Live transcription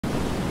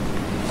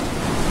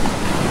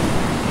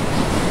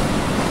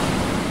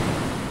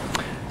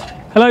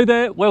Hello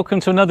there, welcome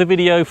to another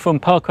video from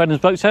Parker Adams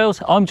Boat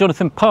Sales. I'm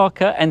Jonathan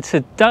Parker and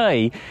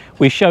today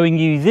we're showing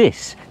you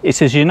this. It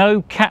says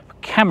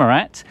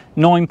Camarat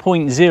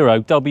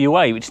 9.0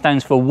 WA, which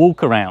stands for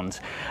walk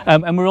around.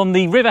 And we're on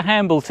the River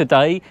Hamble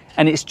today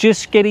and it's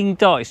just getting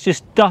dark, it's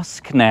just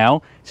dusk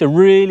now. It's a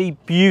really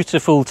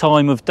beautiful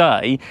time of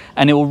day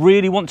and it will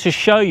really want to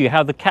show you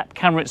how the Cap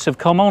Camarats have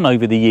come on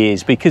over the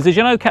years, because as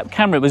you know, Cap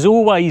Camarat was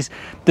always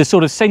the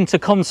sort of centre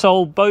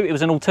console boat. It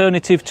was an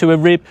alternative to a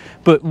rib,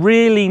 but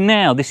really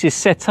now this is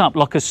set up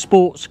like a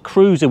sports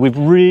cruiser with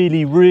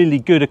really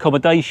good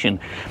accommodation.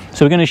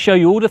 So we're going to show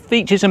you all the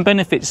features and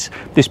benefits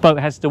this boat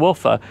has to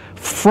offer,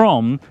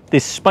 from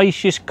this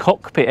spacious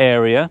cockpit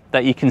area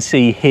that you can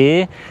see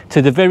here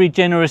to the very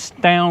generous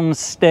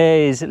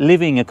downstairs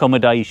living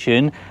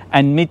accommodation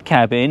and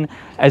mid-cabin,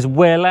 as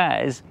well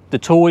as the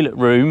toilet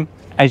room,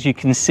 as you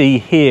can see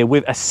here,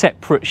 with a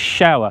separate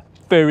shower.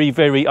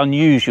 Very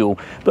unusual.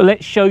 But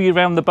let's show you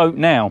around the boat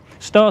now,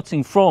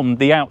 starting from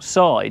the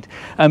outside,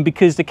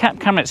 because the Cap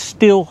Camarat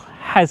still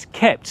has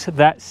kept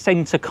that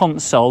centre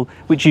console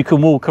which you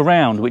can walk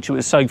around, which it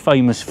was so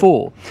famous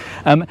for.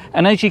 And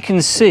as you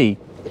can see,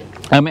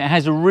 it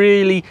has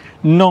really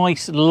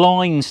nice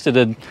lines to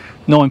the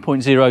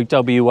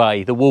 9.0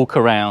 WA, the walk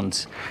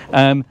around.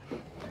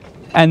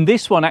 And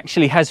this one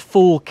actually has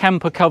full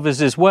camper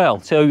covers as well.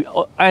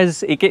 So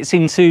as it gets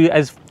into,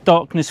 as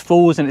darkness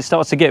falls and it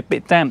starts to get a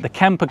bit damp, the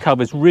camper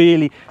covers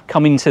really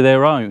come into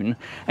their own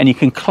and you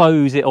can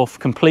close it off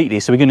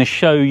completely. So we're going to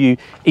show you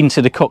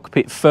into the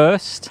cockpit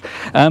first.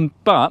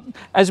 But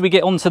as we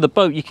get onto the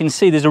boat, you can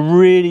see there's a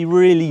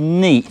really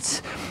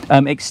neat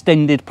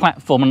extended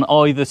platform on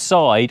either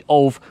side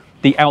of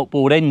the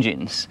outboard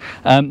engines.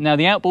 Now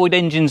the outboard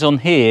engines on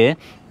here,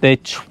 they're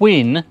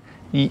twin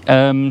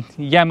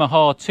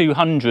Yamaha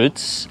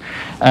 200s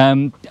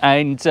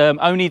and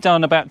only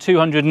done about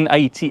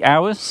 280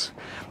 hours.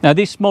 Now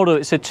this model,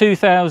 it's a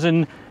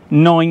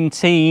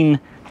 2019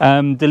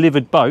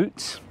 delivered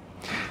boat,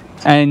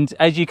 and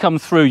as you come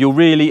through you'll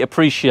really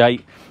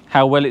appreciate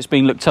how well it's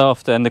been looked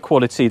after and the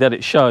quality that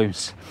it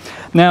shows.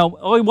 Now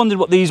I wondered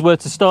what these were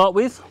to start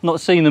with, not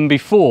seen them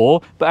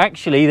before, but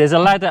actually there's a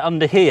ladder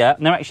under here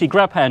and they're actually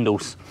grab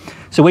handles.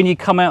 So when you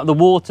come out of the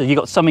water, you've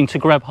got something to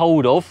grab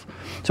hold of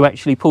to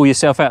actually pull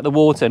yourself out of the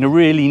water, and a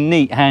really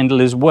neat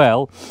handle as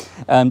well,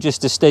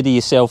 just to steady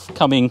yourself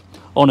coming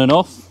on and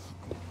off.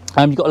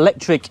 You've got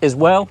electric as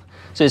well,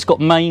 so it's got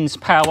mains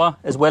power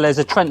as well as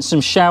a transom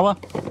shower,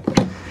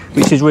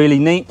 which is really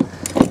neat.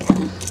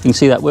 You can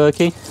see that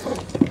working.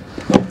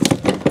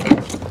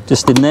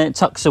 Just in there, it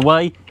tucks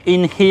away.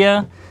 In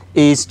here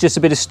is just a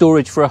bit of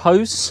storage for a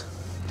hose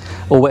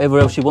or whatever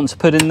else you want to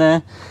put in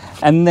there.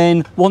 And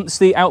then once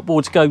the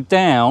outboards go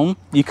down,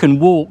 you can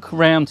walk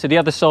round to the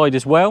other side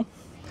as well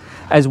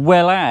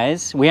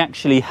as we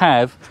actually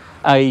have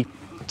a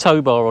tow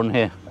bar on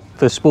here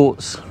for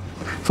sports,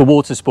 for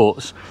water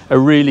sports. A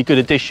really good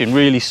addition,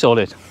 really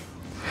solid.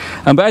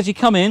 But as you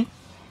come in,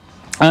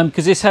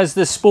 because this has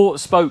the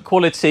sports boat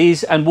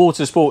qualities and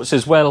water sports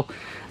as well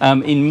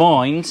in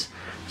mind,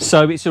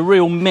 so it's a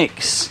real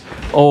mix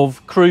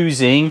of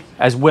cruising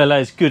as well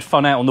as good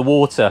fun out on the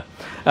water.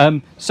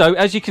 So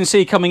as you can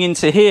see coming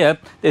into here,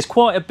 there's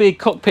quite a big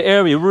cockpit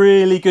area,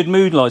 really good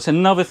mood lights.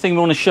 Another thing we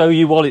want to show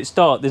you while it's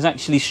dark, there's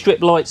actually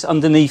strip lights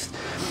underneath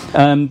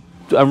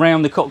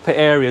around the cockpit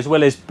area, as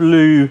well as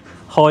blue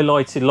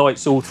highlighted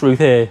lights all through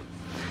here,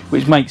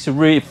 which makes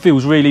it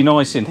feels really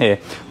nice in here.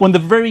 One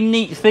of the very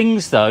neat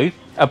things though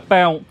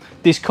about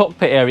this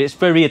cockpit area, it's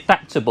very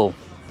adaptable.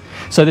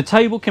 So the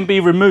table can be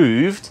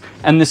removed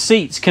and the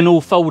seats can all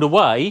fold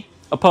away,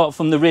 apart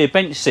from the rear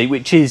bench seat,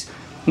 which is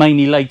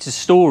mainly laid to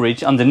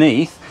storage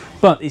underneath,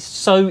 but it's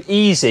so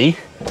easy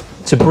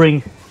to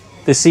bring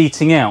the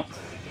seating out.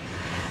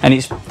 And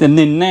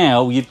then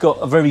now you've got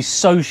a very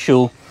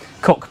social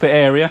cockpit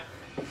area.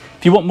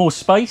 If you want more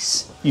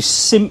space, you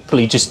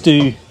simply just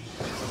do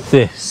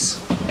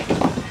this.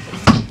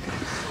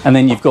 And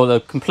then you've got a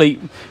complete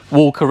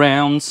walk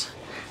around.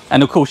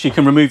 And of course you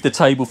can remove the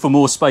table for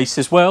more space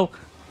as well.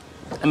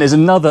 And there's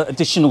another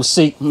additional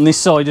seat on this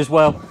side as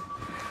well.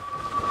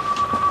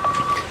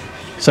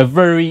 So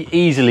very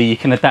easily you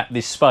can adapt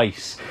this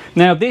space.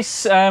 Now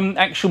this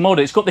actual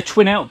model, it's got the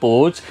twin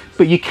outboards,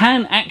 but you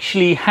can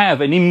actually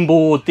have an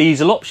inboard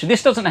diesel option.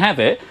 This doesn't have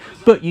it,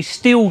 but you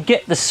still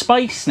get the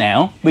space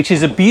now, which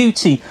is a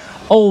beauty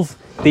of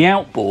the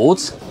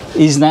outboards,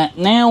 is that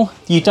now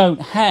you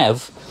don't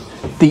have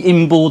the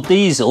inboard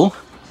diesel.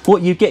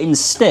 What you get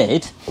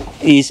instead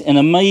is an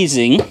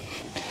amazing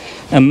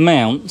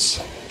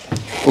amount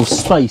of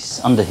space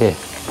under here.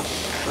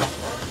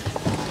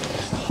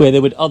 Where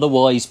there would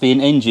otherwise be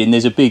an engine,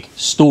 there's a big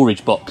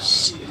storage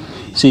box.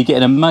 So you get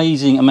an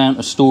amazing amount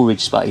of storage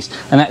space,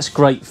 and that's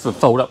great for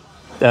fold up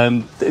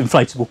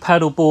inflatable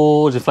paddle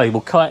boards,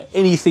 inflatable kite,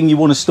 anything you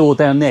want to store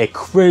down there,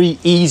 very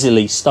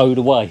easily stowed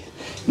away,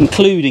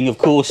 including of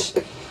course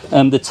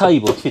the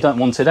table if you don't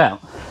want it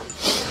out.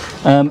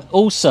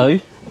 Also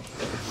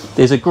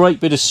there's a great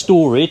bit of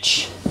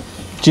storage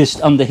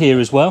just under here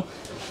as well,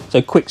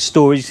 so quick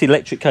storage. You see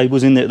electric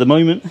cables in there at the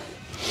moment.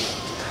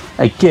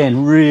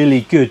 Again,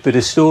 really good bit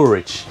of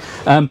storage.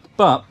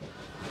 But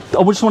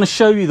I just want to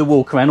show you the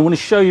walk around. I want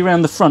to show you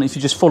around the front if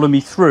you just follow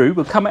me through.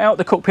 We'll come out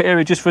the cockpit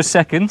area just for a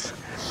second.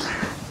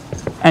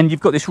 And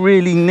you've got this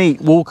really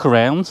neat walk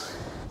around,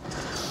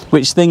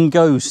 which then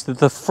goes to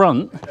the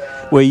front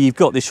where you've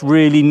got this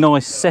really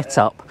nice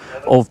setup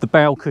of the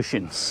bow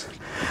cushions.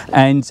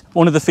 And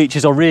one of the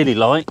features I really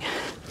like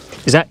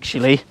is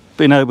actually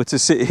being able to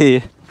sit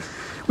here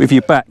with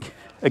your back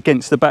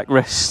against the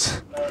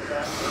backrest.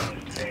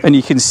 And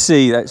you can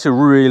see that's a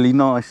really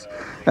nice,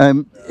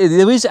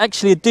 there is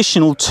actually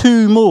additional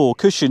 2 more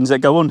cushions that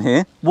go on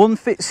here. One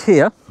fits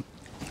here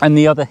and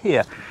the other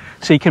here.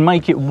 So you can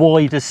make it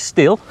wider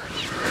still.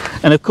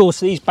 And of course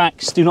these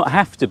backs do not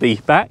have to be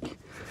back.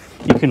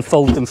 You can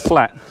fold them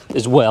flat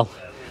as well.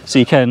 So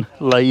you can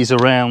laze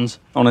around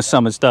on a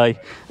summer's day.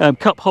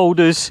 Cup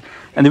holders,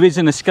 and there is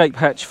an escape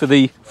hatch for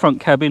the front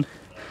cabin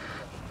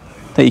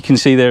that you can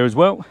see there as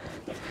well.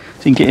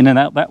 So you can get in and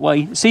out that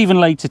way. It's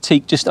even laid to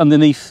teak just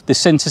underneath the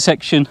centre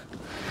section.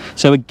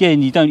 So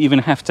again, you don't even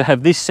have to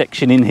have this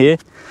section in here.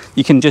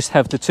 You can just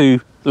have the 2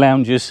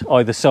 loungers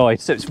either side.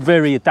 So it's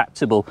very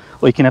adaptable,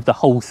 or you can have the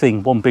whole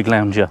thing, one big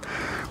lounger.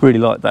 Really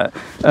like that.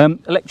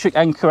 Electric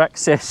anchor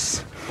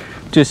access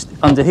just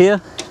under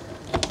here.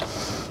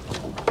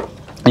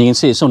 And you can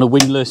see it's on a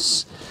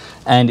windlass,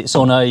 and it's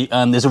on a,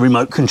 there's a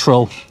remote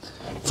control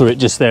for it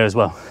just there as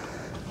well.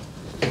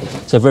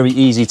 So very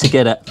easy to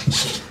get at.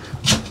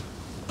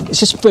 It's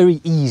just a very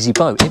easy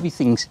boat.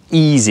 Everything's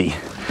easy.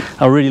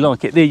 I really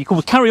like it. There, you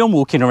can carry on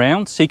walking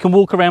around, so you can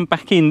walk around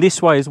back in this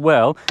way as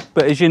well.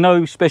 But as you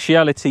know,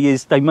 speciality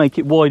is they make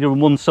it wider on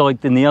one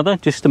side than the other,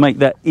 just to make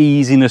that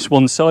easiness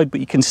one side,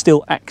 but you can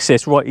still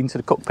access right into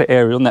the cockpit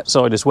area on that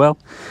side as well.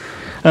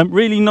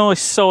 Really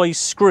nice size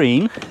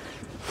screen.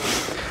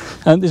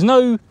 There's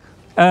no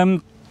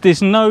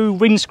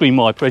windscreen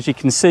wiper, as you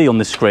can see on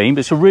the screen,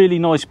 but it's a really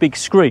nice big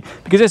screen,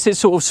 because that's its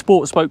sort of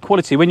sports boat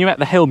quality. When you're at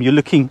the helm, you're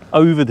looking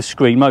over the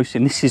screen mostly,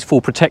 and this is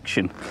for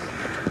protection.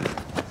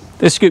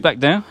 Let's scoot back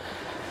down.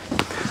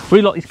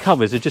 Really like these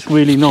covers. They're just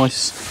really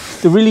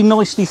nice. They're really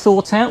nicely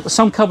thought out.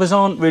 Some covers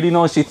aren't really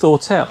nicely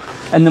thought out.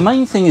 And the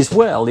main thing as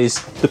well is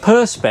the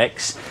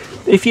perspex.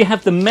 If you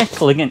have the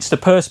metal against the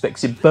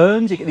perspex, it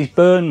burns. You get these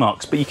burn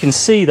marks, but you can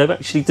see they've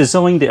actually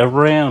designed it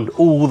around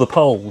all the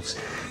poles.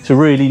 It's a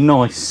really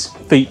nice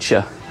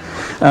feature.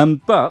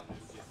 But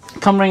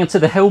come around to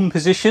the helm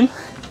position.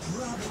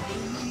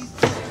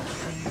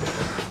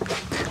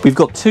 We've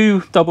got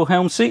 2 double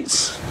helm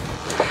seats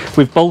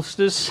with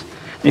bolsters.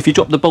 If you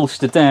drop the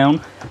bolster down,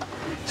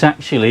 it's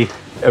actually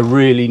a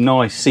really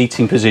nice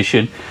seating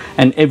position,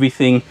 and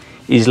everything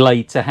is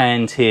laid to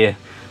hand here,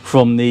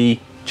 from the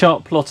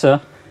chart plotter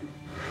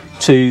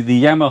to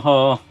the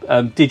Yamaha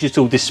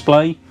digital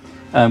display,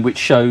 which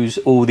shows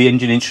all the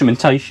engine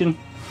instrumentation,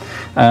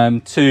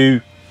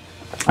 to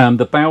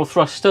the bow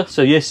thruster.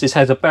 So yes, this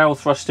has a bow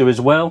thruster as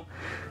well,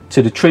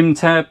 to the trim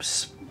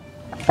tabs,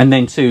 and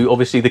then to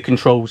obviously the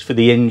controls for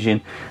the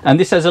engine. And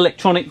this has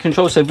electronic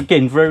controls, so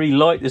again very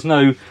light. There's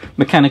no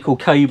mechanical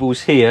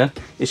cables here.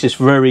 It's just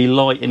very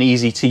light and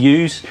easy to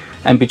use,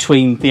 and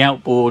between the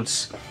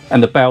outboards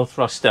and the bow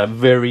thruster,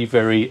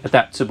 very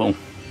adaptable.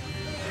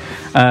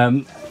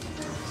 And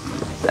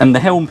the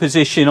helm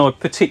position, I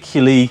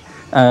particularly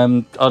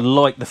I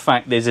like the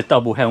fact there's a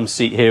double helm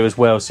seat here as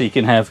well, so you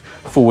can have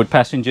forward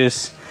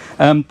passengers.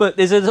 But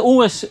there's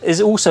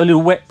also a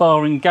little wet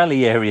bar and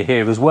galley area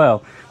here as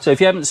well. So if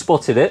you haven't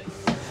spotted it,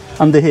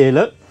 under here,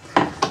 look,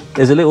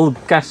 there's a little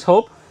gas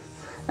hob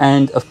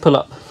and a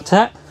pull-up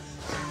tap.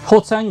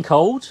 Hot and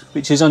cold,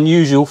 which is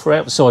unusual for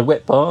outside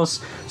wet bars.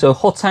 So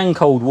hot and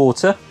cold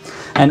water.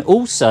 And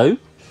also,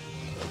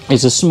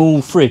 there's a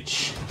small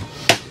fridge.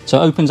 So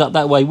it opens up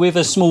that way with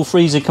a small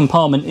freezer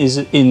compartment is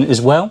in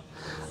as well,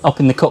 up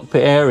in the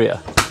cockpit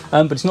area.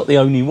 But it's not the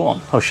only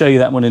one. I'll show you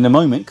that one in a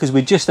moment, because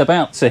we're just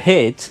about to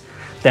head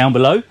down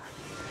below.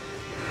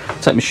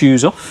 Take my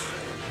shoes off.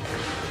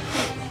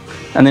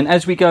 And then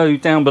as we go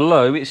down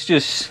below, it's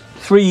just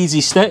 3 easy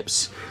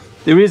steps.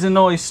 There is a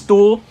nice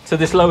door to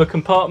this lower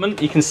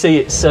compartment. You can see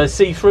it's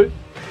see-through,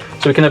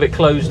 so we can have it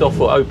closed off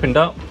or opened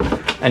up.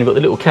 And you've got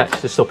the little catch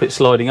to stop it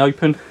sliding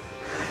open.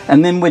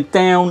 And then we're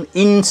down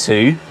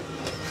into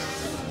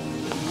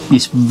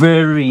this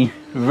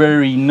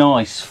very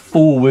nice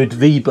forward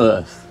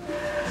V-berth.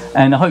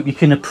 And I hope you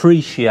can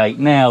appreciate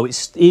now,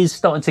 it is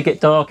starting to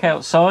get dark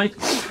outside,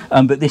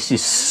 but this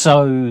is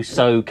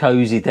so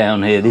cozy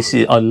down here.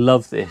 I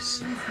love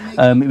this.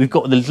 We've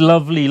got the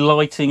lovely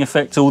lighting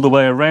effect all the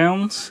way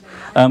around,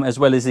 as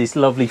well as these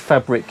lovely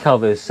fabric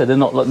covers, so they're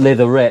not like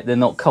leatherette, they're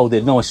not cold,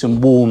 they're nice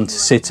and warm to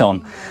sit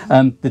on.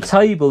 The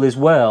table as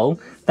well,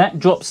 that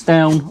drops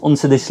down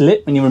onto this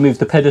lip when you remove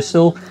the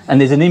pedestal,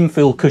 and there's an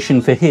infill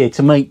cushion for here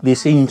to make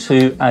this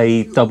into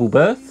a double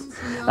berth,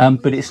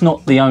 but it's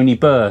not the only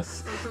berth.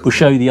 We'll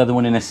show you the other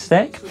one in a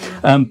sec.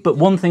 But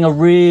one thing I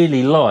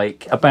really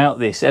like about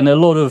this, and a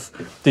lot of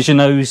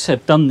Dejanos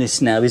have done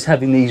this now, is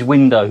having these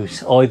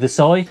windows either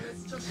side.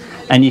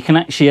 And you can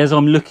actually, as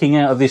I'm looking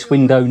out of this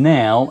window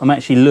now, I'm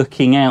actually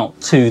looking out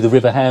to the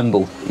River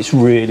Hamble. It's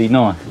really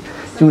nice.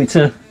 Do you want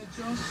me to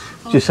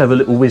just have a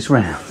little whiz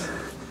round?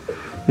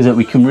 Because that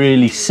we can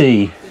really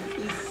see,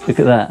 look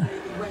at that.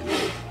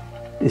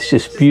 It's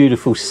just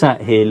beautiful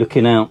sat here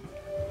looking out.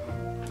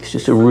 It's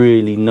just a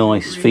really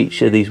nice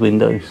feature, these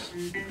windows.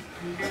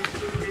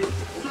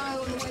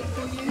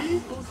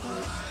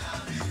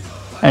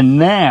 And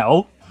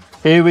now,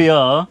 here we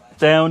are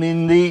down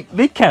in the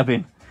mid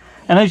cabin.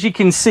 And as you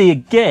can see,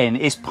 again,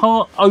 it's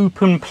part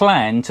open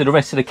plan to the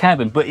rest of the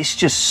cabin, but it's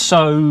just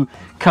so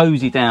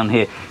cozy down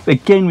here.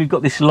 Again, we've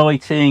got this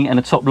lighting and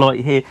a top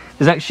light here.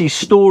 There's actually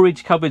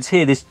storage cupboards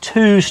here. There's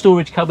 2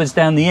 storage cupboards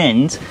down the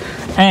end,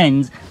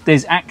 and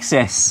there's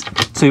access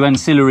to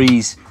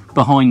ancillaries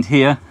behind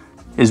here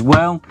as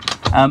well.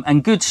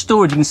 And good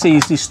storage, you can see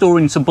is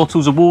storing some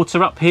bottles of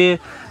water up here.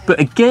 But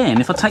again,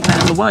 if I take that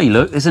out of the way,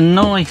 look, there's a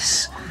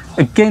nice,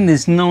 again,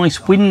 there's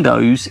nice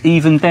windows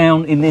even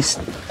down in this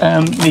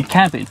mid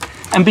cabin.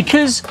 And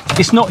because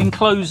it's not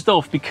enclosed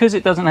off, because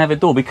it doesn't have a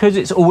door, because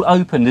it's all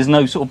open, there's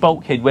no sort of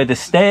bulkhead where the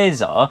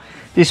stairs are,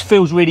 this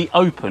feels really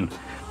open.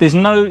 There's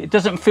no, it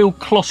doesn't feel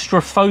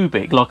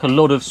claustrophobic like a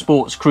lot of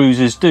sports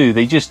cruisers do.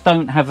 They just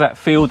don't have that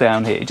feel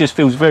down here. It just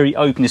feels very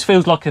open. This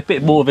feels like a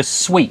bit more of a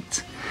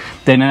suite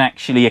than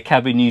actually a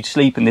cabin you'd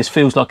sleep in. This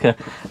feels like a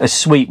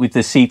suite with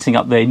the seating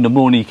up there in the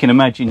morning. You can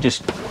imagine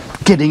just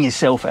getting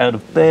yourself out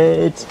of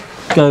bed,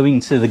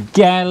 going to the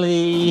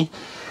galley,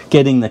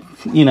 getting the,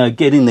 you know,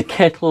 getting the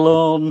kettle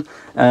on.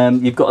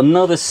 You've got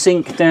another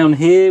sink down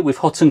here with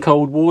hot and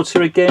cold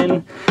water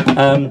again.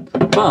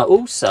 But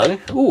also,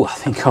 oh, I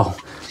think I'll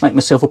make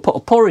myself a pot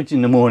of porridge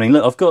in the morning.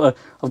 Look,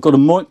 I've got a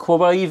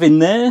microwave in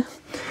there,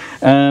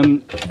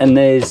 and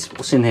there's,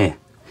 what's in here?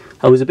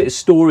 Oh, there's a bit of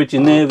storage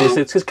in there.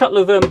 There's a couple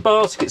of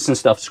baskets and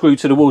stuff screwed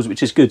to the walls,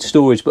 which is good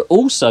storage. But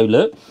also,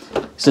 look,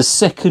 it's a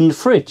second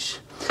fridge.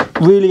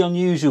 Really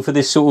unusual for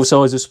this sort of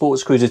size of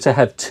sports cruiser to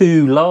have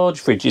 2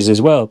 large fridges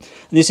as well.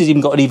 And this has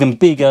even got an even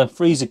bigger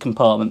freezer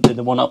compartment than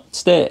the one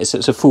upstairs. So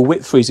it's a full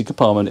width freezer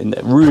compartment in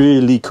there.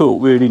 Really cool,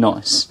 really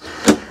nice.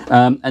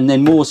 And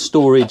then more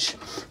storage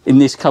in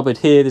this cupboard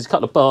here. There's a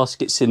couple of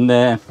baskets in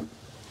there,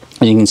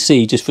 and you can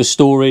see just for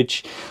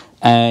storage.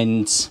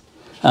 And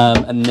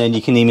then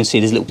you can even see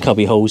there's little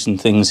cubby holes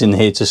and things in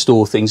here to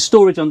store things.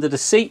 Storage under the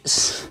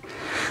seats.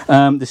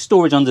 There's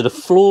storage under the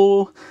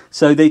floor.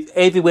 So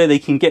everywhere they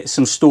can get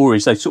some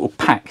storage, they sort of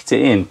packed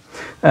it in.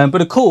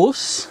 But of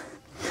course,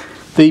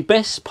 the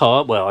best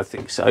part, well, I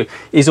think so,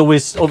 is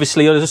always,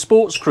 obviously, as a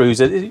sports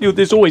cruiser,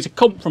 there's always a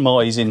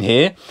compromise in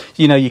here.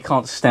 You know, you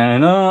can't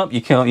stand up,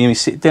 you can't even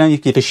sit down, you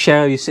give a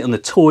shower, you sit on the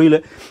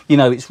toilet. You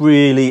know, it's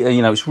really,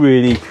 it's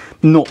really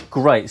not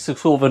great. It's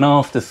sort of an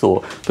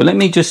afterthought. But let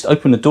me just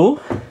open the door.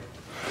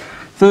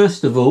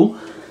 First of all,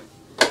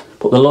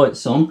 put the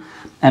lights on.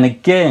 And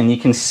again, you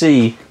can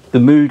see the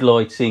mood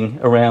lighting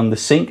around the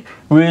sink.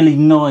 Really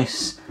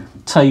nice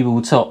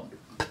tabletop,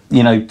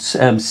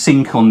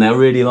 sink on there.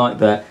 Really like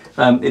that.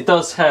 It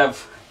does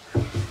have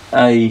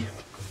a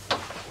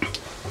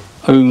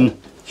own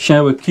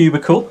shower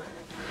cubicle,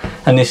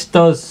 and this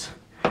does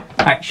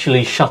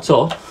actually shut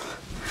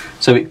off,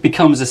 so it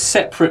becomes a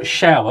separate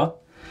shower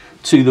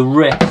to the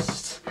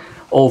rest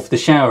of the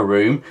shower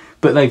room.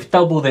 But they've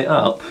doubled it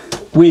up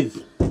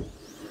with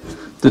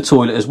the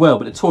toilet as well,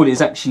 but the toilet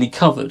is actually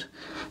covered.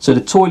 So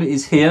the toilet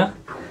is here,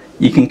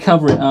 you can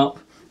cover it up,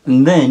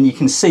 and then you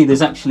can see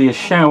there's actually a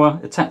shower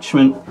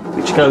attachment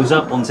which goes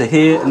up onto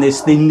here, and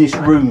this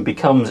room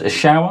becomes a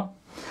shower.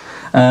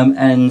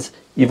 And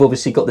you've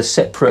obviously got the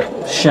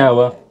separate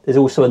shower. There's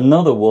also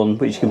another one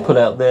which you can put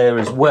out there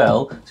as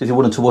well. So if you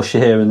wanted to wash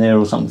your hair in there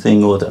or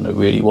something, or I don't know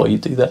really why you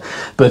do that,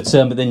 but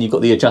then you've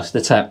got the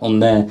adjuster tap on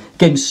there.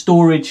 Again,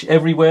 storage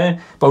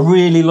everywhere, but I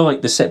really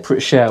like the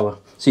separate shower.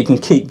 So you can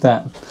keep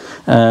that.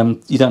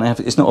 You don't have,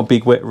 it's not a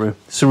big wet room.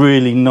 It's a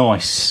really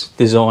nice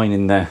design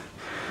in there.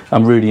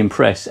 I'm really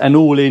impressed, and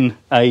all in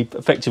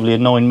effectively a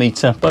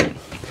 9-metre boat.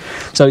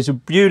 So it's a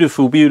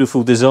beautiful,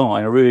 beautiful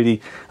design.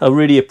 I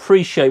really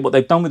appreciate what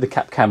they've done with the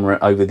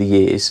Camarat over the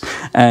years,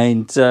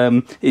 and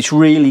it's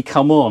really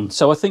come on.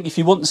 So I think if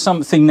you want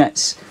something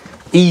that's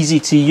easy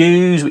to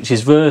use, which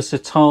is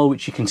versatile,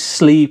 which you can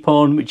sleep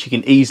on, which you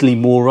can easily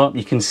moor up,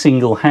 you can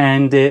single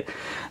hand it,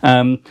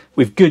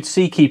 with good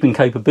seakeeping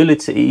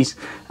capabilities,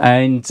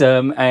 and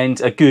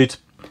a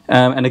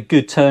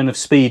good turn of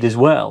speed as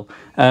well.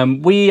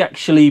 We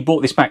actually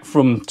bought this back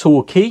from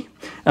Torquay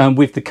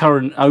with the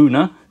current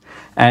owner,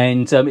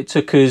 and it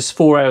took us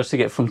 4 hours to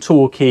get from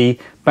Torquay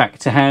back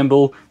to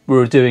Hamble. We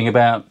were doing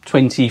about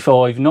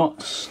 25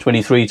 knots,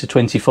 23 to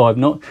 25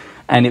 knots,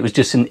 and it was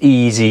just an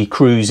easy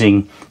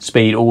cruising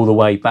speed all the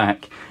way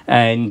back.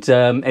 And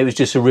it was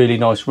just a really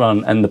nice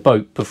run, and the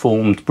boat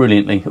performed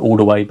brilliantly all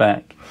the way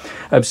back.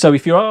 So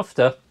if you're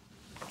after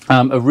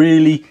a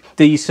really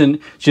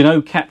decent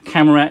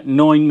Camarat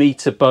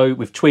 9-metre boat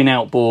with twin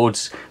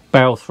outboards,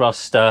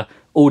 Bowthruster,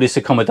 all this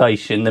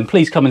accommodation, then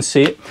please come and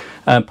see it.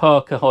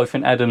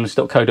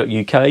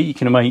 parker-adams.co.uk. You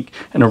can make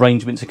an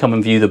arrangement to come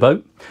and view the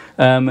boat.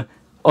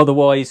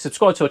 Otherwise,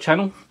 subscribe to our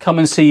channel, come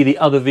and see the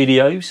other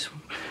videos.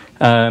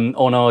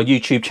 on our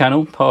YouTube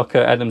channel, Parker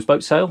Adams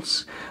Boat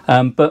Sales.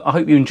 But I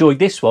hope you enjoyed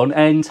this one,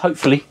 and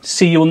hopefully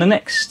see you on the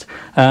next.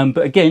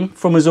 But again,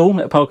 from us all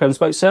at Parker Adams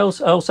Boat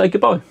Sales, I'll say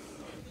goodbye.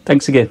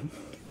 Thanks again.